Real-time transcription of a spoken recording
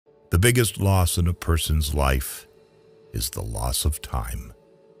The biggest loss in a person's life is the loss of time.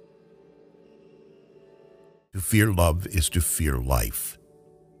 To fear love is to fear life,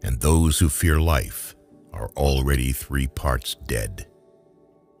 and those who fear life are already 3 parts dead.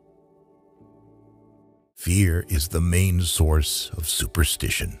 Fear is the main source of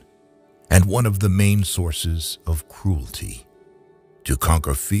superstition, and one of the main sources of cruelty. To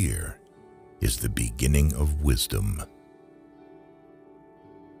conquer fear is the beginning of wisdom.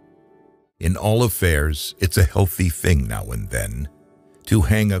 In all affairs, it's a healthy thing now and then to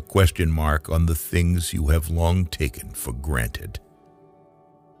hang a question mark on the things you have long taken for granted.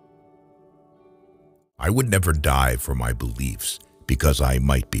 I would never die for my beliefs because I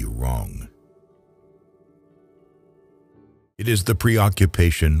might be wrong. It is the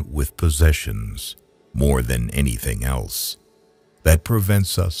preoccupation with possessions, more than anything else, that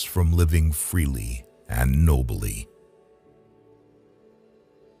prevents us from living freely and nobly.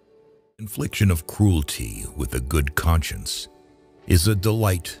 Infliction of cruelty with a good conscience is a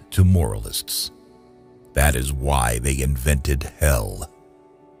delight to moralists. That is why they invented hell.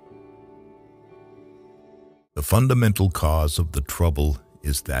 The fundamental cause of the trouble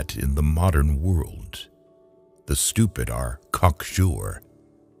is that in the modern world, the stupid are cocksure,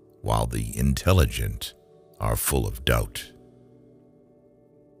 while the intelligent are full of doubt.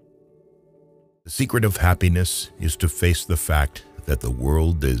 The secret of happiness is to face the fact that the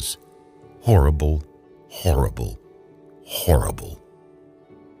world is horrible, horrible, horrible.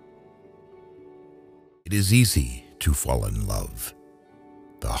 It is easy to fall in love.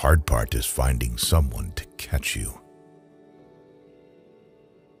 The hard part is finding someone to catch you.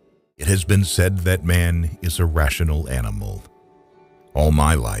 It has been said that man is a rational animal. All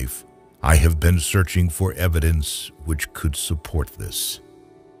my life, I have been searching for evidence which could support this.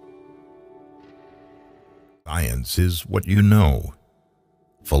 Science is what you know.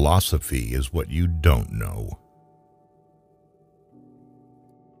 Philosophy is what you don't know.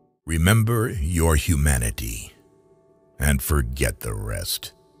 Remember your humanity and forget the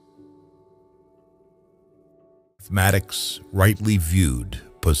rest. Mathematics, rightly viewed,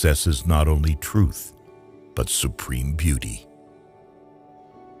 possesses not only truth, but supreme beauty.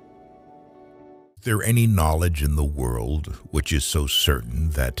 Is there any knowledge in the world which is so certain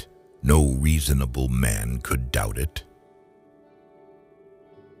that no reasonable man could doubt it?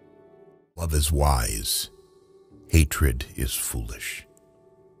 Love is wise. Hatred is foolish.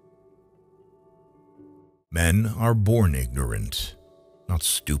 Men are born ignorant, not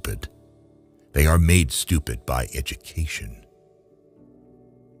stupid. They are made stupid by education.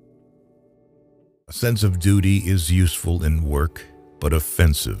 A sense of duty is useful in work, but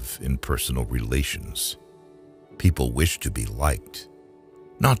offensive in personal relations. People wish to be liked,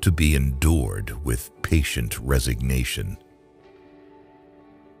 not to be endured with patient resignation.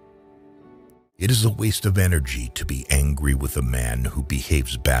 It is a waste of energy to be angry with a man who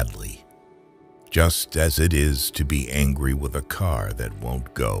behaves badly, just as it is to be angry with a car that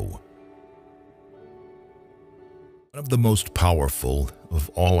won't go. One of the most powerful of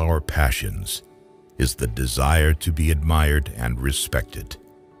all our passions is the desire to be admired and respected.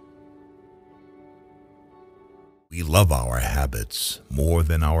 We love our habits more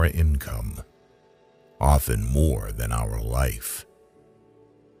than our income, often more than our life.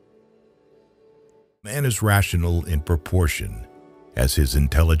 Man is rational in proportion as his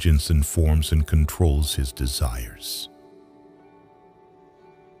intelligence informs and controls his desires.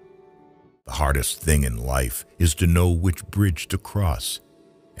 The hardest thing in life is to know which bridge to cross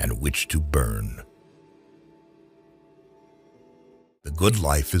and which to burn. The good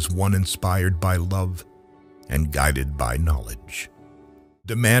life is one inspired by love and guided by knowledge.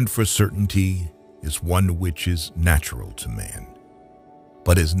 Demand for certainty is one which is natural to man,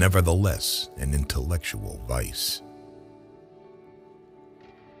 but is nevertheless an intellectual vice.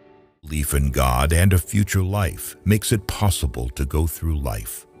 Belief in God and a future life makes it possible to go through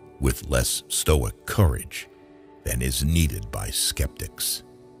life with less stoic courage than is needed by skeptics.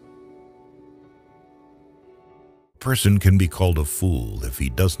 A person can be called a fool if he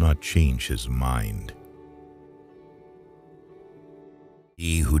does not change his mind.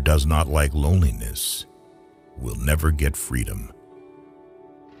 He who does not like loneliness will never get freedom.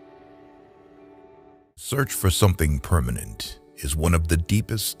 Search for something permanent is one of the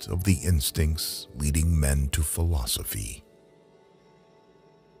deepest of the instincts leading men to philosophy.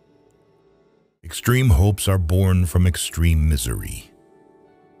 Extreme hopes are born from extreme misery.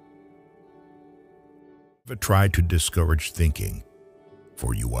 Never try to discourage thinking,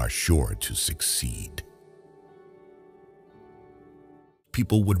 for you are sure to succeed.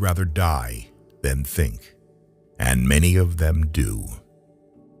 People would rather die than think, and many of them do.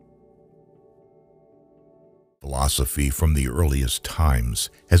 Philosophy from the earliest times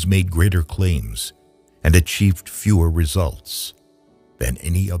has made greater claims and achieved fewer results than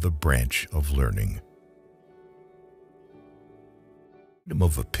any other branch of learning. Freedom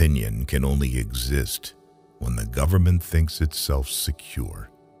of opinion can only exist when the government thinks itself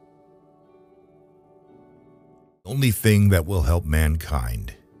secure. The only thing that will help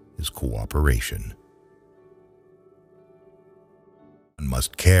mankind is cooperation. One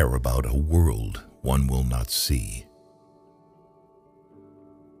must care about a world one will not see.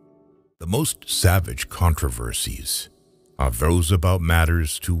 The most savage controversies are those about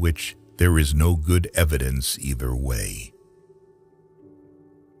matters to which there is no good evidence either way.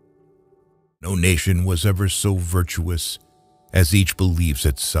 No nation was ever so virtuous as each believes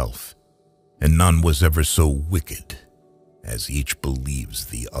itself, and none was ever so wicked as each believes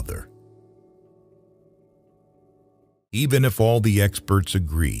the other. Even if all the experts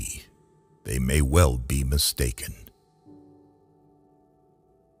agree, they may well be mistaken.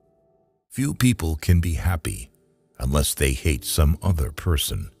 Few people can be happy unless they hate some other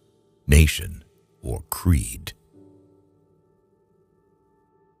person, nation, or creed.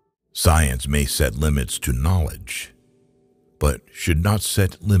 Science may set limits to knowledge, but should not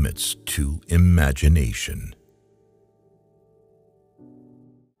set limits to imagination.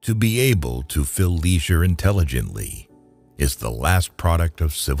 To be able to fill leisure intelligently is the last product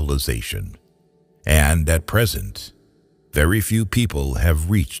of civilization, and at present, very few people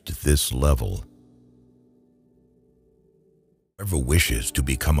have reached this level. Whoever wishes to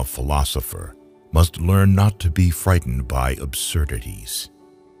become a philosopher must learn not to be frightened by absurdities.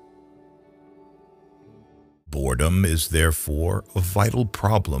 Boredom is therefore a vital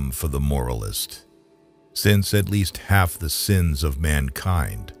problem for the moralist, since at least half the sins of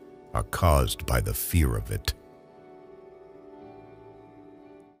mankind are caused by the fear of it.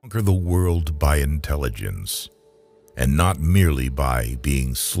 Conquer the world by intelligence, and not merely by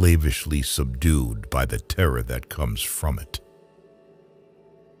being slavishly subdued by the terror that comes from it.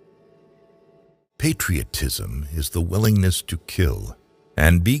 Patriotism is the willingness to kill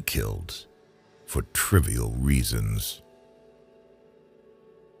and be killed for trivial reasons.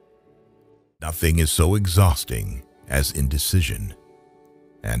 Nothing is so exhausting as indecision,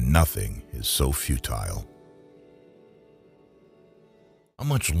 and nothing is so futile. How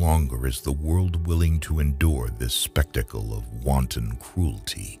much longer is the world willing to endure this spectacle of wanton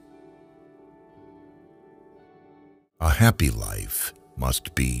cruelty? A happy life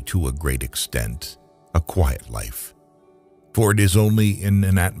must be, to a great extent, a quiet life, for it is only in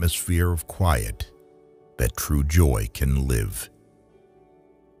an atmosphere of quiet that true joy can live.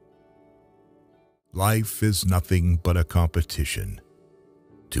 Life is nothing but a competition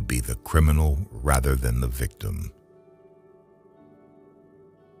to be the criminal rather than the victim.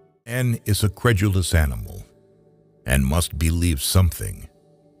 Man is a credulous animal and must believe something.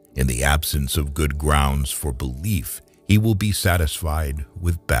 In the absence of good grounds for belief, he will be satisfied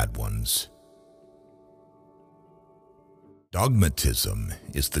with bad ones. Dogmatism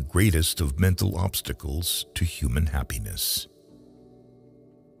is the greatest of mental obstacles to human happiness.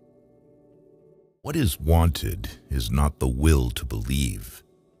 What is wanted is not the will to believe,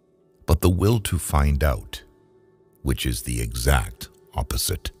 but the will to find out, which is the exact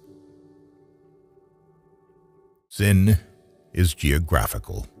opposite. Sin is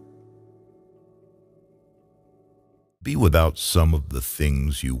geographical. Be without some of the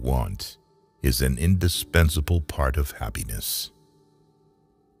things you want is an indispensable part of happiness.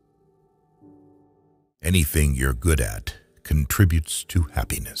 Anything you're good at contributes to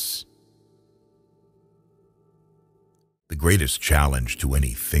happiness. The greatest challenge to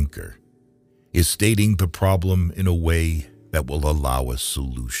any thinker is stating the problem in a way that will allow a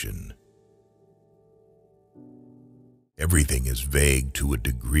solution. Everything is vague to a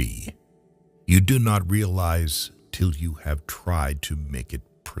degree. You do not realize till you have tried to make it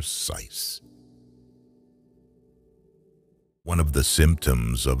precise. One of the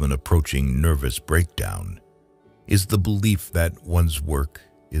symptoms of an approaching nervous breakdown is the belief that one's work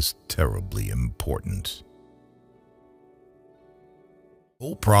is terribly important. The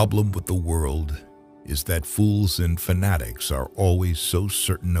whole problem with the world is that fools and fanatics are always so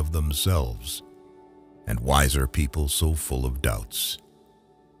certain of themselves, and wiser people so full of doubts.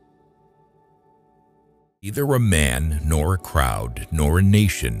 Neither a man, nor a crowd, nor a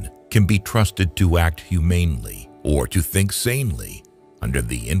nation can be trusted to act humanely or to think sanely under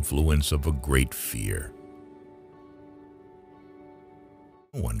the influence of a great fear.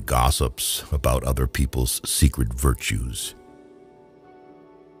 No one gossips about other people's secret virtues.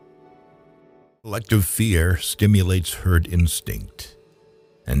 Collective fear stimulates herd instinct,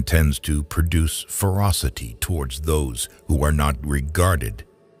 and tends to produce ferocity towards those who are not regarded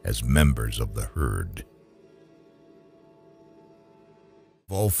as members of the herd.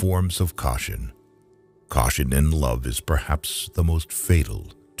 Of all forms of caution, caution in love is perhaps the most fatal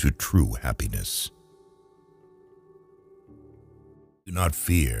to true happiness. Do not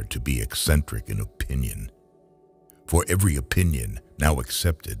fear to be eccentric in opinion, for every opinion now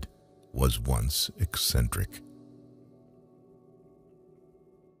accepted was once eccentric.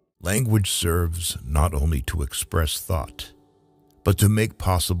 Language serves not only to express thought, but to make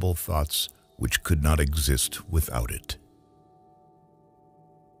possible thoughts which could not exist without it.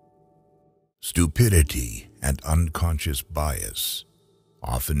 Stupidity and unconscious bias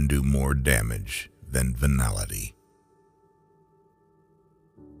often do more damage than venality.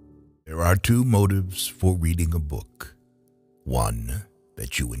 There are two motives for reading a book. One,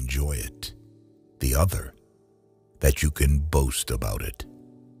 that you enjoy it. The other, that you can boast about it.